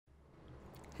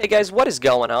Hey guys, what is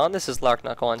going on? This is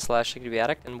Larknok on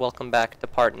 /SecurityAddict, and welcome back to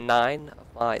part 9 of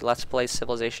my Let's Play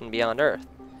Civilization Beyond Earth.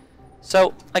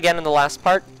 So, again, in the last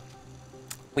part,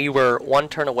 we were one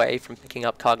turn away from picking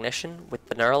up Cognition with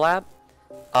the Neurolab.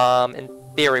 In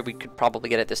theory, we could probably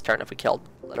get it this turn if we killed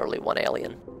literally one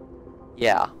alien.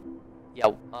 Yeah.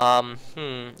 It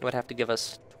would have to give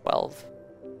us 12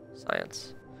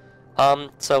 science.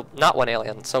 So, not one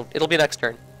alien, so it'll be next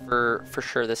turn, for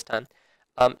sure this time.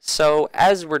 So,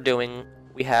 as we're doing,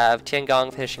 we have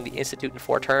Tiangong finishing the Institute in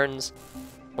 4 turns.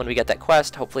 When we get that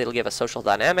quest, hopefully it'll give us social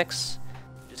dynamics,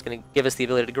 which is going to give us the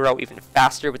ability to grow even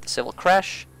faster with the Civil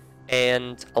Crash,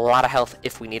 and a lot of health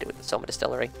if we need it with the Soma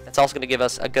Distillery. It's also going to give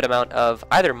us a good amount of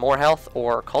either more health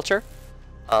or culture.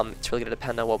 It's really going to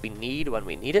depend on what we need when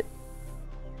we need it.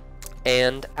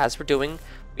 And as we're doing,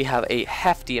 we have a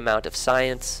hefty amount of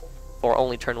science for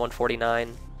only turn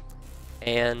 149,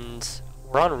 and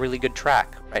we're on a really good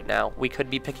track right now. We could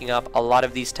be picking up a lot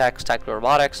of these techs, tactical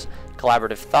robotics,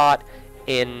 collaborative thought,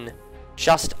 in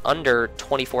just under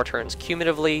 24 turns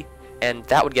cumulatively, and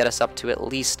that would get us up to at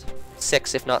least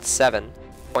 6, if not 7,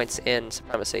 points in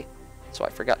Supremacy. So I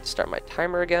forgot to start my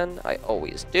timer again. I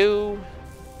always do.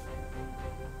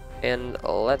 And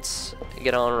let's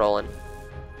get on rolling.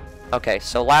 Okay,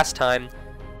 so last time,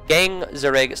 Gang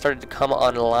Zurich started to come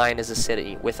online as a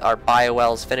city, with our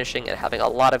biowells finishing and having a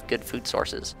lot of good food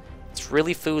sources. It's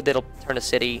really food that'll turn a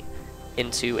city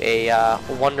into a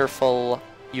wonderful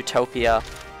utopia,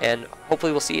 and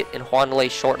hopefully we'll see it in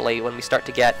Huanlei shortly when we start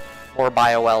to get more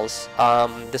biowells.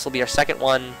 This will be our second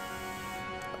one.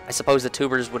 I suppose the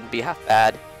tubers wouldn't be half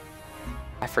bad.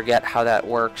 I forget how that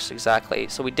works exactly.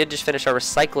 So we did just finish our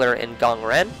recycler in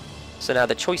Gongren. So now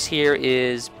the choice here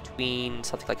is between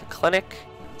something like a clinic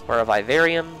or a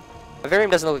vivarium. Vivarium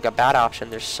doesn't look like a bad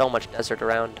option. There's so much desert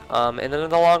around. And then in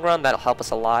the long run, that'll help us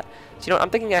a lot. So, you know what?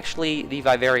 I'm thinking actually the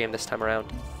vivarium this time around.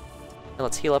 And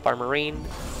let's heal up our marine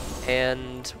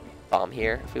and bomb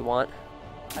here if we want.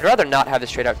 I'd rather not have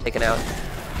this straight out taken out.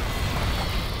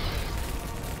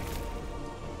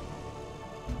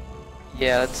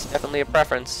 Yeah, that's definitely a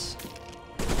preference.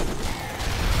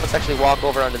 Let's actually walk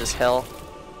over onto this hill.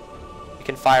 We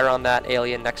can fire on that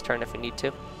alien next turn if we need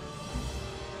to.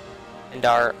 And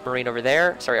our marine over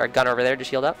there, sorry, our gunner over there just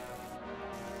healed up.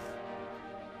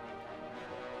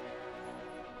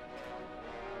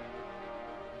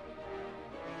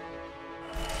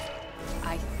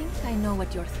 I think I know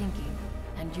what you're thinking,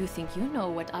 and you think you know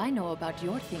what I know about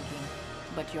your thinking,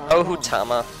 but you're wrong.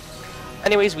 Hutama.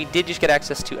 Anyways, we did just get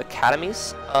access to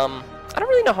academies. I don't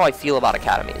really know how I feel about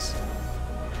academies.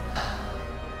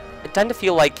 I tend to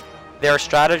feel like there are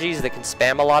strategies that can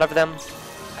spam a lot of them.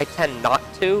 I tend not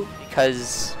to,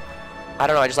 because I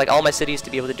don't know, I just like all my cities to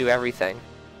be able to do everything.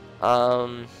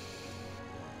 Really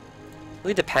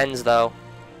depends though.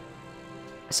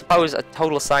 I suppose a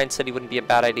total science city wouldn't be a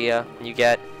bad idea when you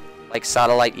get like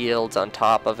satellite yields on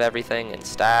top of everything and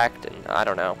stacked, and I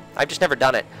don't know. I've just never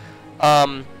done it.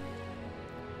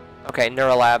 Okay,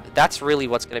 Neurolab, that's really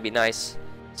what's going to be nice,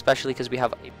 especially because we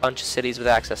have a bunch of cities with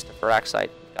access to Faraxite.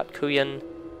 We've got Kuyan,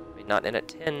 not in a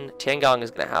tin. Tiangong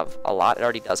is going to have a lot. It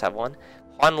already does have one.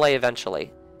 Huanlei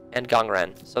eventually, and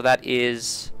Gongren. So that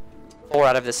is 4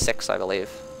 out of the 6, I believe.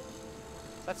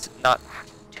 That's not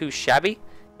too shabby.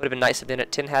 Would have been nice if the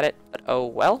tin had it, but oh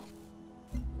well.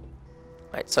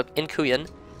 Alright, so in Kuyan,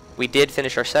 we did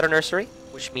finish our setter nursery,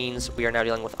 which means we are now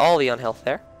dealing with all the unhealth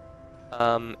there.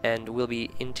 And we'll be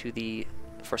into the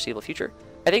foreseeable future.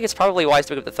 I think it's probably wise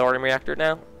to pick up the thorium reactor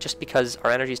now, just because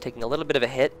our energy is taking a little bit of a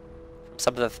hit from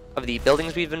some of the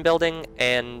buildings we've been building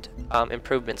and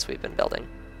improvements we've been building.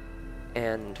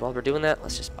 And while we're doing that,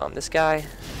 let's just bomb this guy,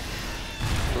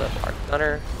 heal up our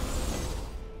gunner,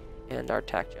 and our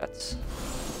tac jets.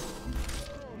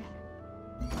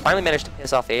 Finally managed to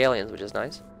piss off the aliens, which is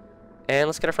nice. And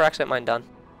let's get a Faraxite mine done.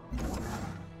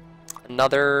 No,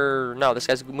 this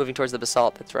guy's moving towards the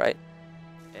basalt, that's right.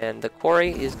 And the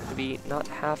quarry is going to be not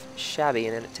half shabby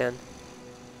in a 10.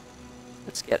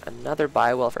 Let's get another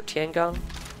biowell for Tiangong.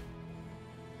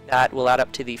 That will add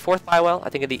up to the 4th biowell. I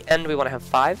think at the end we want to have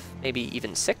 5, maybe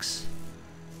even 6.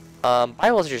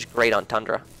 Biowells are just great on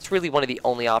Tundra. It's really one of the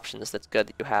only options that's good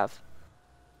that you have.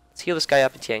 Let's heal this guy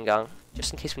up in Tiangong,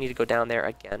 just in case we need to go down there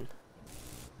again.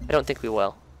 I don't think we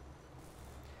will.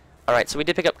 Alright, so we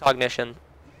did pick up Cognition.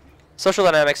 Social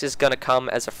Dynamics is going to come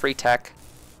as a free tech.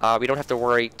 We don't have to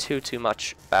worry too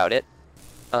much about it.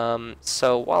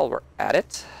 So while we're at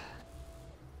it,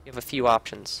 we have a few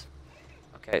options.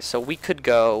 Okay, so we could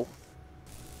go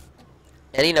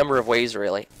any number of ways,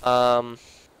 really. If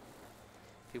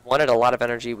we wanted a lot of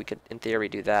energy, we could, in theory,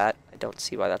 do that. I don't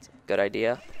see why that's a good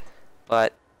idea.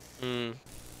 But,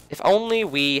 If only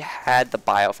we had the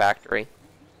biofactory.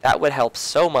 That would help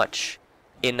so much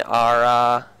in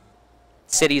our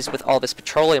cities with all this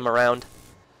petroleum around.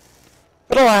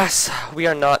 But alas, we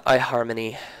are not a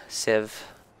Harmony Civ.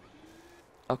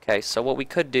 Okay, so what we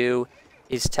could do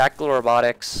is tactical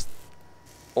robotics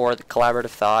or the collaborative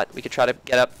thought. We could try to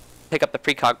pick up the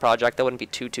precog project. That wouldn't be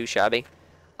too shabby.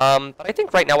 But I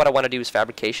think right now what I want to do is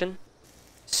fabrication.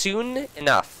 Soon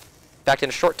enough, in fact in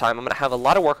a short time, I'm going to have a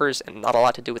lot of workers and not a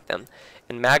lot to do with them.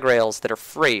 And mag rails that are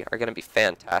free are going to be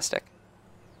fantastic.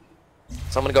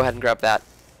 So I'm going to go ahead and grab that.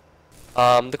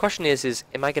 The question is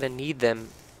am I going to need them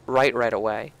right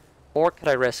away? Or could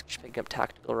I risk just picking up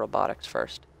tactical robotics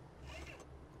first?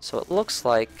 So it looks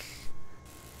like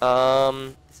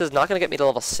this is not going to get me to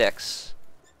level 6.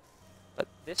 But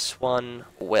this one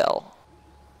will.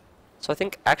 So I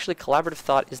think actually collaborative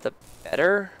thought is the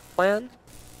better plan.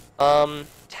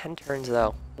 10 turns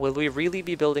though. Will we really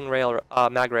be building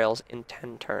mag rails in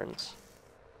 10 turns?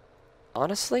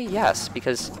 Honestly, yes,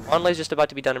 because Onlay's just about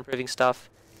to be done improving stuff.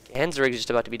 Ganzerig's just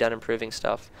about to be done improving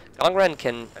stuff. Gongren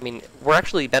can, I mean, we're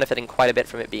actually benefiting quite a bit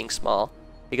from it being small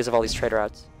because of all these trade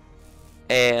routes.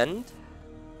 And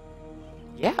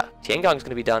yeah, Tiangong's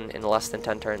going to be done in less than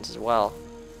 10 turns as well.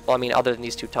 Well, I mean, other than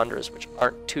these 2 tundras, which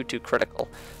aren't too critical.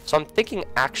 So I'm thinking,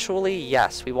 actually,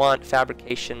 yes, we want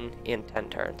fabrication in 10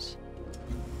 turns.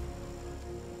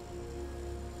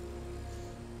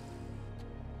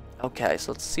 Okay,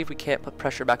 so let's see if we can't put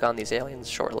pressure back on these aliens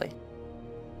shortly.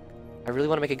 I really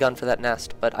want to make a gun for that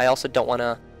nest, but I also don't want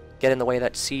to get in the way of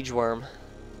that siege worm.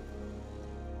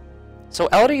 So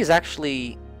Elodie is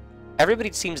actually...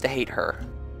 everybody seems to hate her.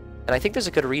 And I think there's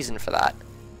a good reason for that.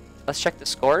 Let's check the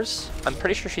scores. I'm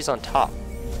pretty sure she's on top.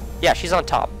 Yeah, she's on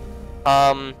top.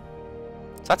 So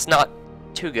that's not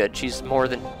too good. She's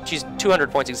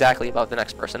 200 points exactly above the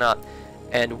next person up.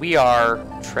 And we are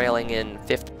trailing in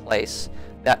 5th place.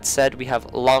 That said, we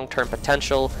have long-term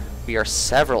potential. We are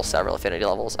several affinity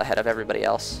levels ahead of everybody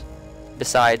else,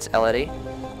 besides Elodie.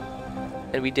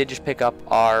 And we did just pick up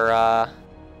our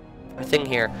thing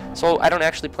here. So I don't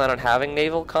actually plan on having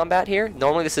naval combat here.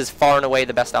 Normally this is far and away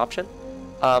the best option.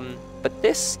 But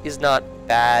this is not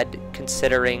bad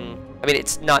considering... I mean,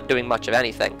 it's not doing much of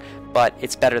anything, but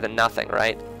it's better than nothing,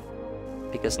 right?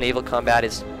 Because naval combat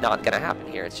is not going to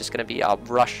happen here. It's just going to be a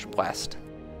rush west.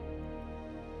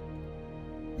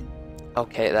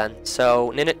 Okay then,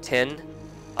 so Ninit Tin,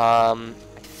 I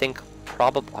think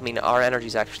probably, I mean, our energy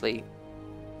is actually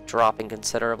dropping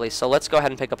considerably, so let's go ahead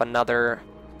and pick up another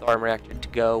Thorium reactor to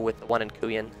go with the one in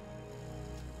Kuyan.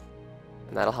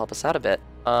 And that'll help us out a bit.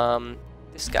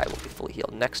 This guy will be fully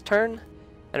healed next turn,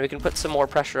 and we can put some more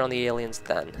pressure on the aliens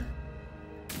then.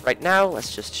 Right now,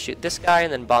 let's just shoot this guy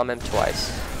and then bomb him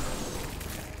twice.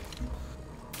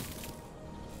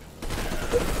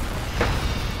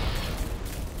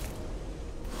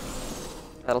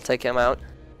 That'll take him out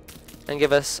and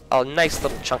give us a nice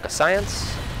little chunk of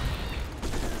science.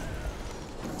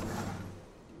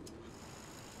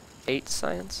 8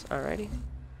 science, alrighty.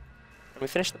 And we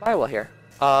finished the biowell here.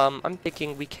 I'm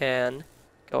thinking we can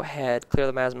go ahead, clear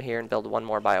the miasma here, and build one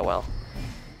more biowell.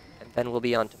 And then we'll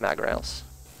be on to mag rails.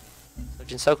 So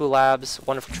Jinsoku Labs,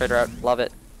 wonderful trader route, love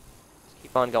it. Just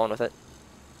keep on going with it.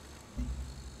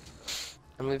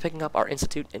 And we'll be picking up our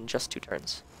institute in just 2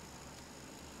 turns.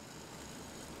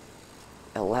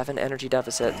 11 energy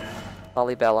deficit.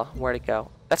 Lalibela, where'd it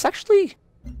go? That's actually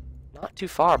not too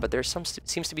far, but there's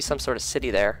seems to be some sort of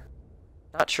city there.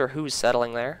 Not sure who's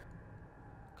settling there.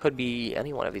 Could be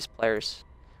any one of these players.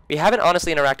 We haven't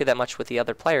honestly interacted that much with the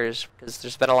other players because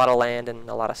there's been a lot of land and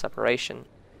a lot of separation.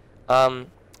 I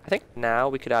think now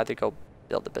we could either go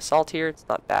build the basalt here, it's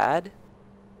not bad.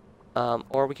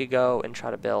 Or we could go and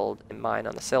try to build a mine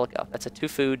on the silica. That's a 2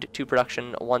 food, 2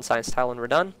 production, 1 science tile when we're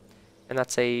done. And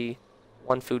that's a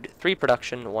 1 food, 3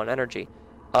 production, 1 energy.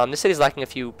 This city is lacking a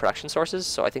few production sources,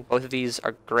 so I think both of these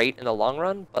are great in the long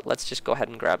run, but let's just go ahead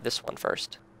and grab this one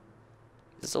first.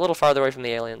 It's a little farther away from the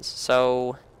aliens,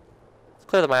 so let's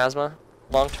clear the miasma.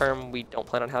 Long term, we don't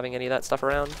plan on having any of that stuff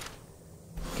around,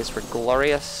 because we're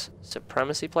glorious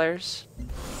supremacy players.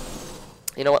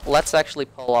 You know what, let's actually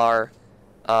pull our,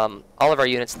 all of our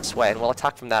units this way, and we'll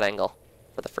attack from that angle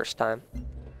for the first time.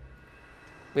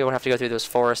 We won't have to go through those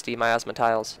foresty miasma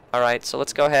tiles. Alright, so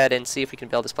let's go ahead and see if we can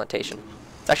build this plantation.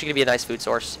 It's actually going to be a nice food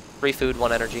source. 3 food,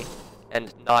 1 energy.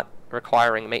 And not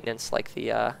requiring maintenance like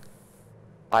the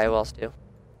biowells do.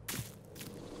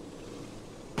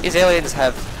 These aliens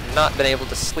have not been able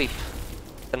to sleep.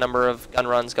 The number of gun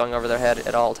runs going over their head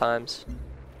at all times.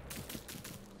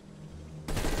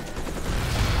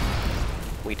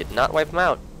 We did not wipe them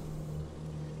out.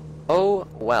 Oh,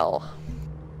 well.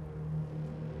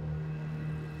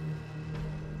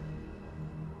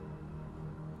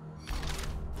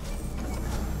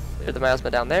 clear the miasma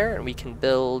down there, and we can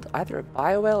build either a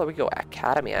biowell or we go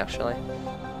academy, actually.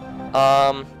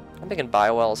 I'm thinking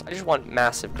biowells. I just want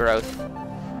massive growth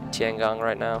in Tiangong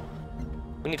right now.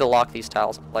 We need to lock these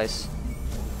tiles in place.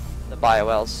 The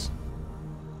biowells.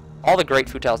 All the great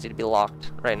food tiles need to be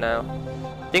locked right now.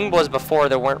 Thing was, before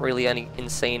there weren't really any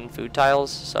insane food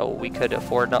tiles, so we could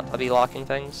afford not to be locking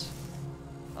things.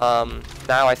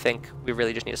 Now I think we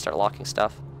really just need to start locking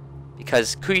stuff,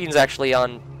 because Kuyin's actually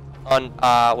on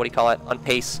what do you call it, on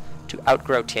pace to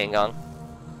outgrow Tiangong,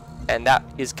 and that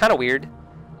is kind of weird.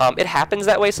 It happens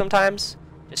that way sometimes,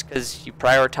 just because you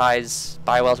prioritize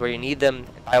biowells where you need them.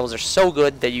 And biowells are so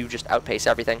good that you just outpace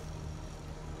everything.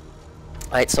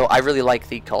 Alright, so I really like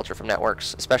the culture from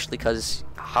networks, especially because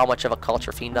how much of a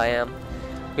culture fiend I am.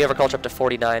 We have our culture up to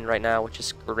 49 right now, which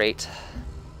is great.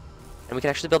 And we can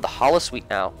actually build the Hollow Suite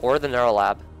now, or the Neural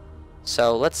Lab.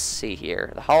 So let's see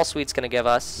here. The Hollow Suite's going to give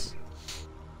us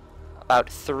about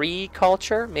 3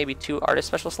 culture, maybe 2 artist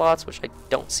special slots, which I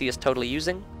don't see us totally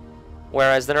using.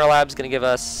 Whereas the Neural Lab's going to give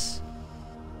us,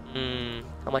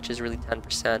 how much is really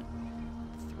 10%?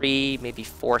 3, maybe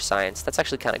 4 science. That's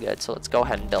actually kind of good, so let's go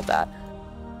ahead and build that.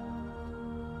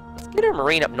 Let's get our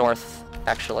marine up north,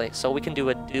 actually, so we can do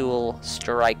a dual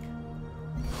strike.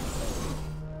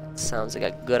 That sounds like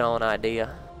a good on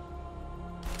idea.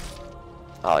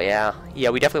 Oh yeah,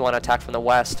 we definitely want to attack from the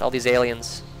west. All these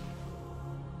aliens.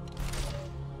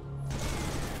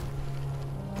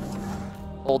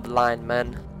 Hold the line,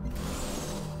 men.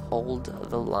 Hold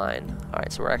the line.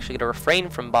 Alright, so we're actually going to refrain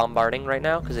from bombarding right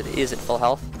now because it is at full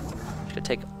health. It's going to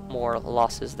take more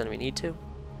losses than we need to.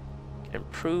 Can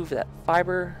improve that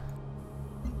fiber.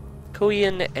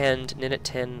 Kuyin and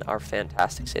Ninitin are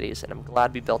fantastic cities, and I'm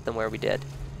glad we built them where we did.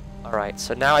 Alright,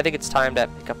 so now I think it's time to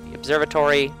pick up the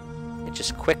observatory. It's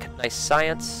just quick, nice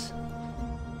science.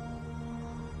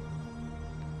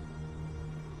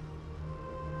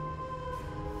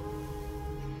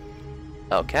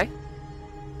 Okay.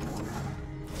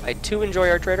 I too enjoy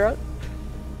our trade route.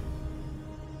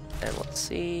 And let's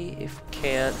see if we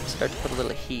can start to put a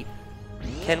little heat.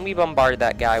 Can we bombard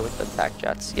that guy with the attack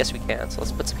jets? Yes, we can. So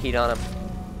let's put some heat on him.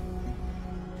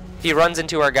 If he runs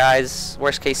into our guys,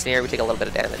 worst case scenario, we take a little bit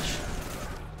of damage.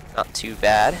 Not too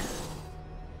bad.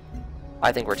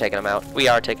 I think we're taking him out. We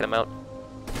are taking him out.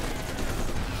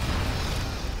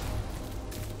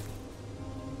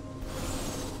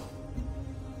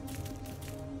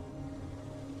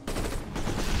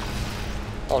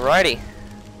 Alrighty.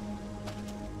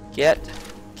 Get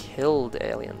killed,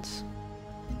 aliens.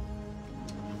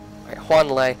 Alright,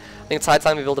 Huanlei. I think it's high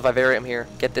time we build a vivarium here.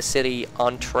 Get this city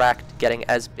on track to getting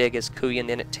as big as Kuyin,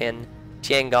 Ninitin,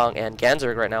 Tiangong, and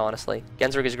Ganzurg right now, honestly.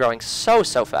 Ganzurg is growing so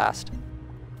fast.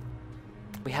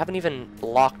 We haven't even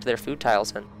locked their food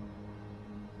tiles in.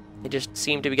 They just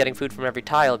seem to be getting food from every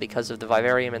tile because of the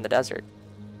vivarium in the desert.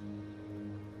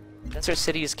 Desert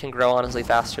cities can grow, honestly,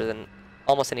 faster than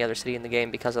almost any other city in the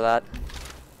game because of that.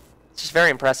 It's just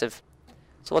very impressive.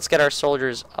 So let's get our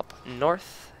soldiers up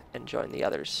north and join the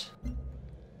others.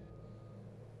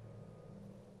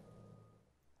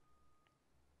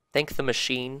 Thank the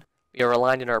machine. We are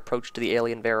aligned in our approach to the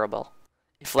alien variable.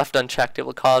 If left unchecked, it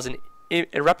will cause an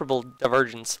irreparable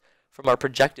divergence from our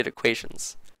projected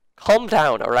equations. Calm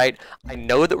down, alright? I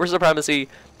know that we're supremacy.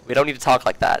 We don't need to talk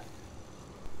like that.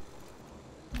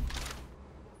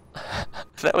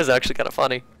 That was actually kind of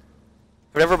funny.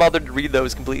 I've never bothered to read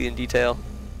those completely in detail.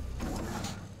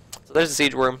 So there's the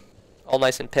siege worm, all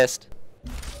nice and pissed.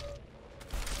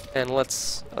 And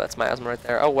let's... oh, that's miasma right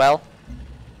there. Oh well.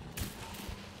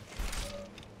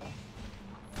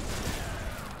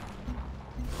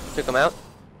 Took him out.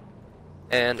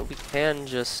 And we can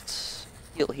just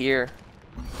heal here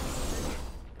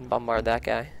and bombard that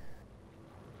guy.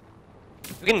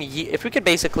 If we could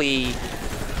basically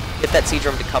get that siege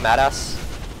worm to come at us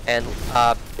and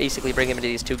basically bring him into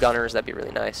these 2 gunners, that'd be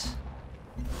really nice.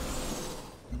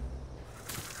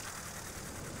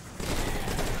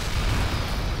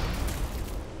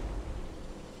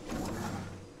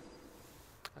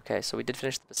 Okay, so we did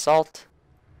finish the basalt.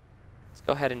 Let's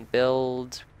go ahead and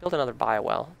build another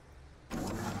biowell.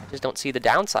 I just don't see the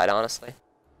downside, honestly.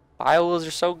 Biowells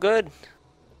are so good.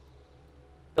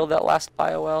 Build that last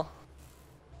biowell.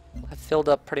 I've filled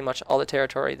up pretty much all the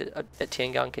territory that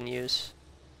Tiangong can use.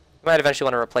 We might eventually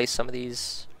want to replace some of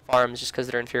these farms just because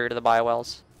they're inferior to the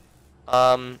biowells.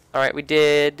 Alright, we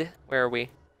did... where are we?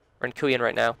 We're in Kuyin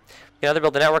right now. We can either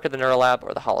build the network of the Neural Lab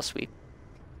or the Hollow Suite.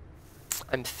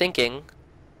 I'm thinking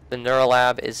the Neural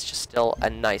Lab is just still a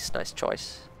nice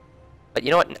choice. But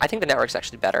you know what? I think the network's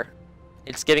actually better.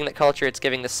 It's giving the culture, it's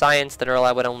giving the science. The Neural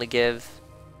Lab would only give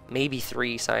maybe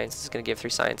 3 science. It's going to give 3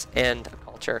 science and a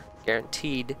culture. culture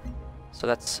guaranteed, so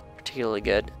that's particularly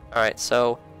good. Alright,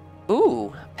 so,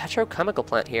 ooh, petrochemical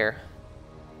plant here.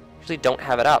 Usually don't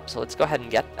have it up, so let's go ahead and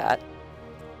get that.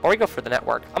 Or we go for the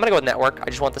network. I'm gonna go with network. I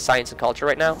just want the science and culture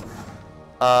right now.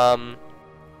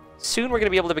 Soon we're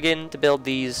gonna be able to begin to build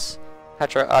these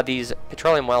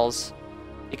petroleum wells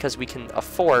because we can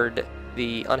afford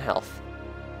the unhealth.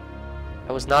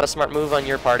 That was not a smart move on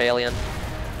your part, alien.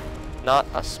 Not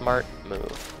a smart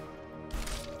move.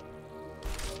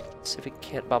 Let's see if we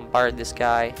can't bombard this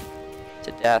guy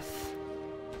to death.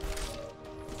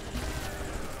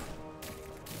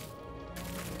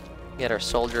 Get our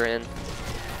soldier in.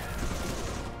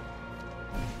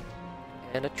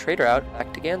 And a trader out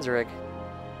back to Ganzerig.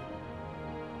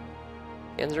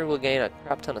 Ganzerig will gain a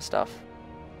crap ton of stuff.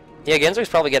 Yeah, Ganzerig's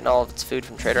probably getting all of its food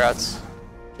from trader outs.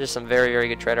 There's some very, very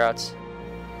good trader outs.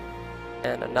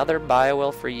 And another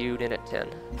biowell for you, Ninit 10.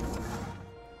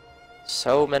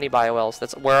 So many biowells.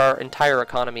 That's where our entire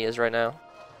economy is right now.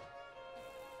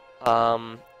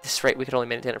 This rate we could only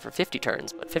maintain it for 50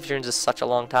 turns, but 50 turns is such a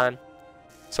long time.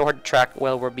 So hard to track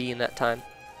where we'll be in that time.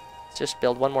 Let's just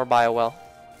build one more biowell.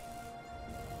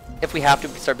 If we have to,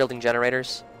 we start building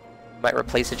generators. We might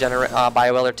replace a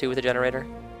biowell or two with a generator.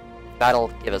 That'll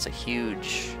give us a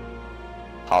huge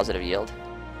positive yield.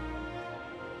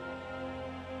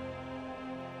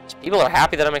 People are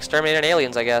happy that I'm exterminating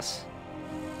aliens, I guess.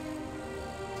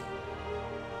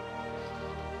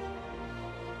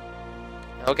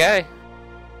 Okay.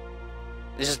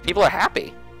 It's just people are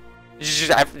happy. It's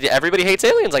just, everybody hates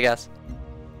aliens, I guess.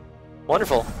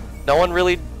 Wonderful. No one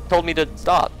really told me to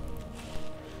stop.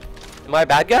 Am I a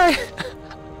bad guy?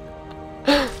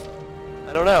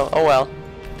 I don't know. Oh well.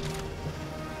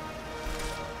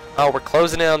 Oh, we're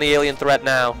closing in on the alien threat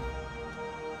now.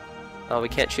 Oh, we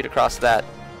can't shoot across that.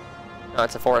 No,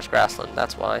 it's a forest grassland,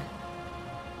 that's why.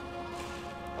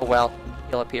 Oh well,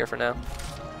 heal up here for now.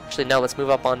 Actually, no, let's move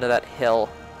up onto that hill.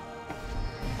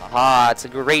 Aha, it's a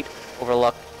great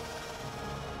overlook.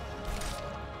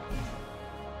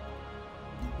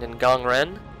 In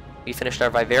Gongren, we finished our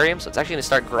vivarium, so it's actually going to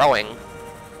start growing.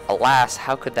 Alas,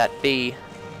 how could that be?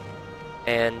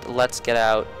 And let's get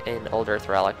out an Old Earth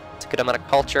Relic. It's a good amount of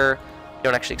culture. You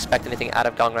don't actually expect anything out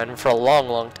of Gongren for a long,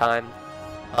 long time.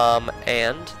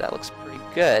 And that looks pretty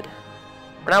good.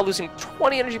 We're now losing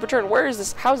 20 energy per turn. Where is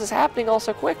this? How is this happening all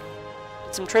so quick?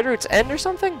 Did some trade routes end or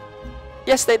something?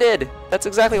 Yes, they did. That's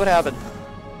exactly what happened.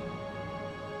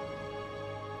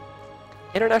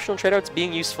 International trade routes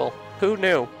being useful. Who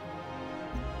knew?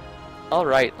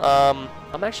 Alright, I'm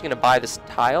actually going to buy this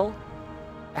tile.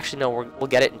 Actually, no, we'll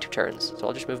get it in 2 turns. So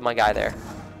I'll just move my guy there.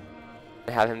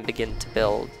 And have him begin to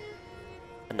build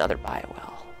another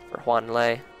biowell for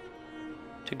Huanlei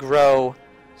to grow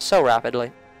so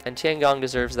rapidly. And Tiangong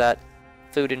deserves that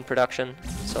food in production,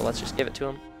 so let's just give it to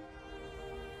him.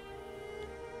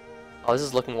 Oh, this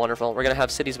is looking wonderful. We're going to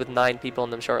have cities with 9 people in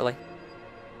them shortly.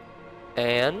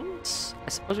 And I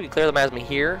suppose we can clear the miasma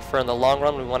here for in the long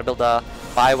run. We want to build a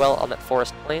biowell on that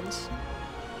forest plains.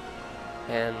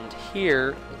 And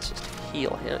here, let's just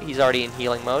heal him. He's already in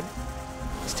healing mode.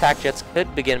 His tac jets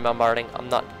could begin bombarding. I'm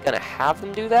not going to have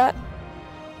them do that.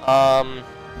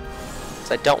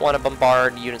 Because I don't want to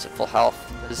bombard units at full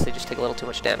health, because they just take a little too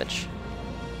much damage.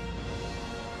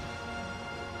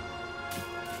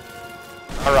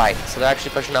 Alright, so they're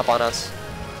actually pushing up on us.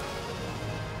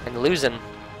 And losing.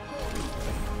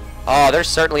 Oh, there's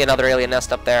certainly another alien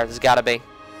nest up there. There's gotta be.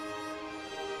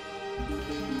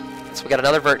 So we got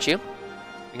another virtue.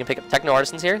 We can pick up Techno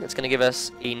Artisans here. That's gonna give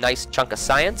us a nice chunk of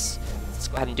science. Let's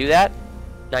go ahead and do that.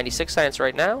 96 science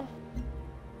right now.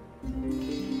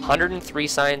 103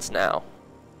 science now.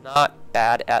 Not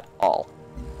bad at all.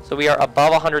 So we are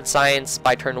above 100 science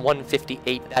by turn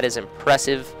 158. That is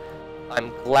impressive.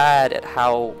 I'm glad at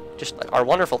how just like our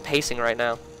wonderful pacing right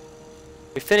now.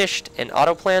 We finished an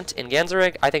auto plant in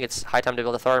Ganzerig. I think it's high time to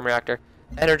build a thorium reactor.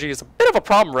 Energy is a bit of a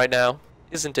problem right now,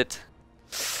 isn't it?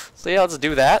 So yeah, let's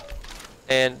do that.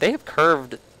 And they have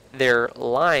curved their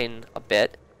line a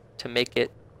bit to make it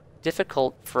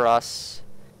difficult for us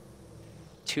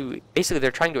to... Basically,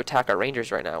 they're trying to attack our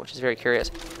rangers right now, which is very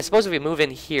curious. I suppose if we move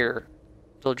in here,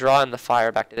 it'll draw in the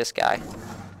fire back to this guy.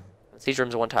 Siege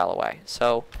room's 1 tile away.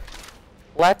 So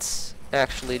let's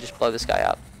actually just blow this guy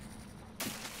up.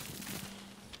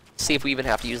 See if we even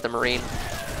have to use the marine.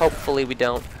 Hopefully we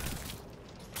don't.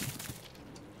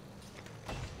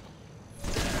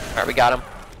 Alright, we got him.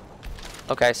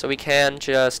 Okay, so we can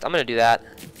just... I'm gonna do that.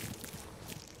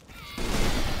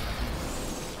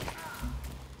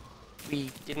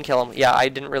 We didn't kill him. Yeah, I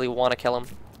didn't really want to kill him.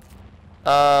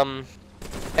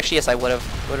 Actually, yes, I would have.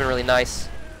 Would have been really nice.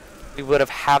 we would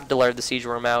have to lure the siege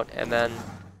worm out, and then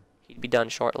he'd be done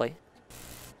shortly.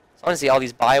 So honestly, all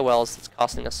these buy wells that's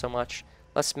costing us so much.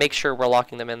 Let's make sure we're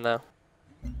locking them in, though.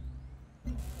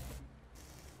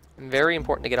 Very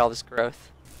important to get all this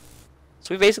growth.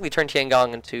 So we basically turned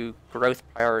Tiangong into growth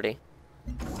priority.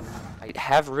 I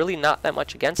have really not that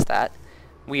much against that.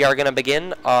 We are going to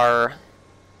begin our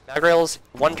Magrails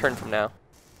 1 turn from now.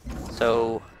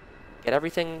 So get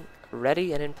everything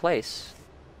ready and in place.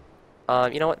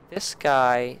 You know what? This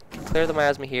guy can clear the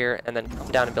miasma here and then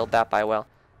come down and build that buy well.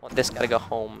 I want this guy to go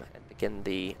home and begin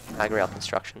the Magrail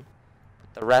construction.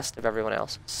 But the rest of everyone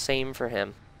else, same for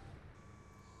him.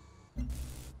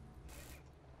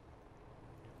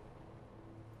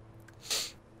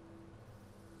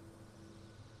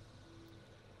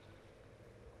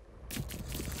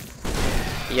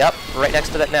 Yep, right next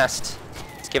to that nest.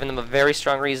 It's giving them a very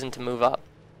strong reason to move up.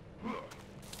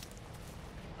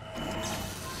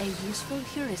 A useful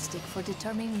heuristic for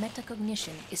determining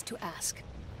metacognition is to ask,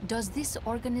 does this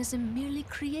organism merely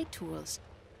create tools?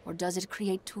 Or does it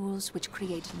create tools which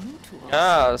create new tools?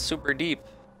 Ah, super deep.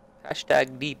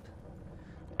 Hashtag deep.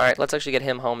 Alright, let's actually get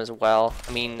him home as well.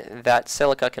 I mean, that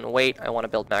silica can wait. I want to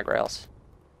build Magrails.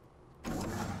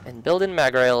 And building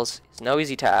Magrails is no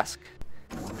easy task.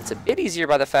 It's a bit easier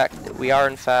by the fact that we are,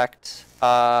 in fact,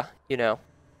 you know,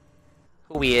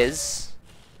 who he is,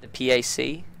 the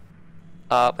PAC.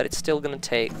 But it's still going to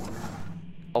take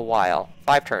a while.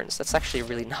 5 turns. That's actually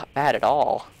really not bad at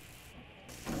all.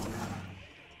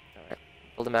 Alright,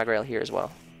 build a Magrail here as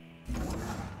well.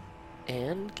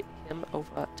 And get him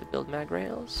over to build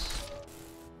Magrails.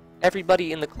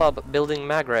 Everybody in the club building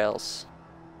Magrails.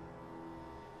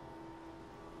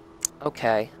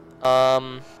 Okay.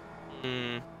 I'm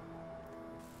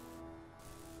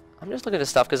just looking at this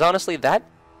stuff, because honestly, that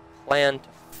plan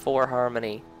for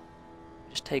Harmony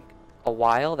just take a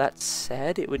while. That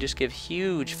said, it would just give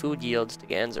huge food yields to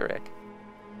Ganzeric,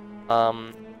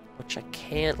 which I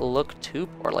can't look too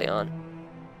poorly on.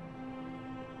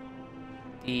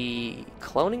 The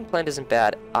cloning plant isn't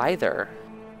bad either,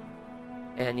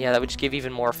 and yeah, that would just give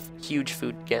even more huge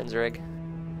food to Ganzeric.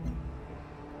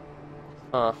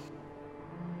 Huh.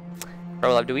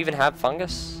 Prolab, do we even have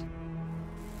fungus?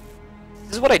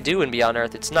 This is what I do in Beyond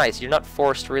Earth. It's nice. You're not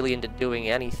forced really into doing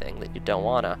anything that you don't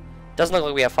wanna. Doesn't look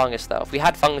like we have fungus, though. If we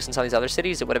had fungus in some of these other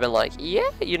cities, it would have been like, yeah,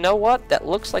 you know what? That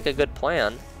looks like a good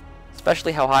plan.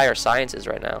 Especially how high our science is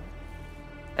right now.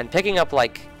 And picking up,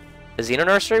 like, the Xeno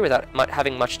Nursery without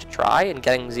having much to try and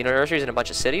getting Xeno Nurseries in a bunch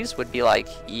of cities would be like,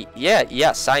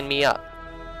 yeah, sign me up.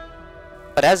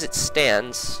 But as it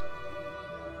stands,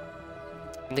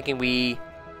 I'm thinking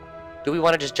do we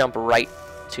want to just jump right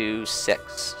to 6?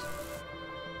 Is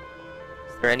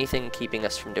there anything keeping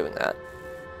us from doing that?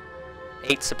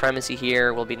 8 Supremacy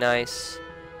here will be nice.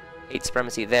 8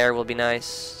 Supremacy there will be nice.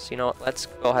 So you know what, let's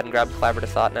go ahead and grab Collaborative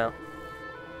Thought now.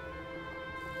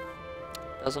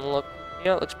 Doesn't look, you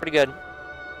know, it looks pretty good.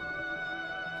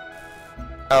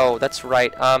 Oh, that's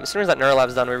right. As soon as that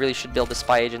Neurolab's done, we really should build the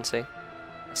Spy Agency.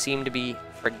 I seem to be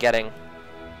forgetting.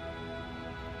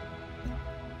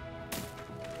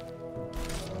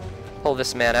 Pull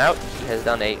this man out. He has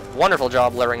done a wonderful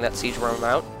job luring that siege worm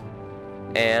out.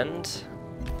 And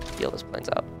heal this planes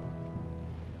up.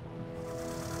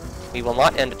 We will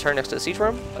not end a turn next to the siege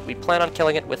worm, but we plan on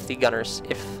killing it with the gunners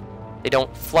if they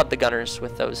don't flood the gunners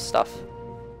with those stuff.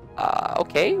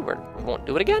 Okay, we won't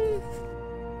do it again?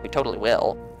 We totally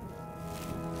will.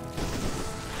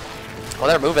 Well,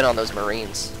 they're moving on those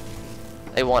Marines.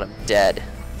 They want him dead.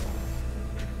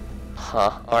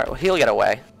 Huh. Alright, well, he'll get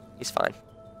away. He's fine.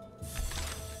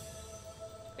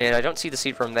 And I don't see the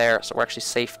seed from there, so we're actually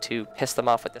safe to piss them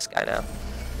off with this guy now.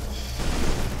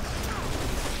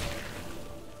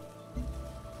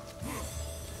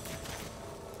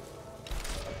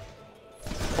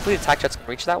 Hopefully the attack jets can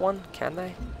reach that one. Can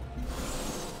they?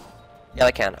 Yeah,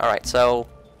 they can. Alright, so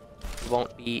we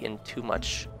won't be in too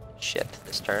much shit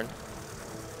this turn.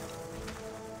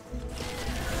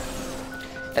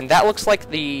 And that looks like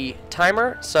the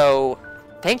timer, so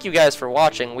thank you guys for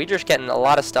watching. We're just getting a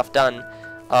lot of stuff done.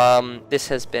 This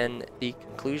has been the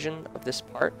conclusion of this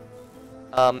part.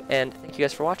 And thank you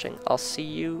guys for watching. I'll see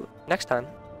you next time.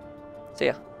 See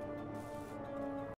ya.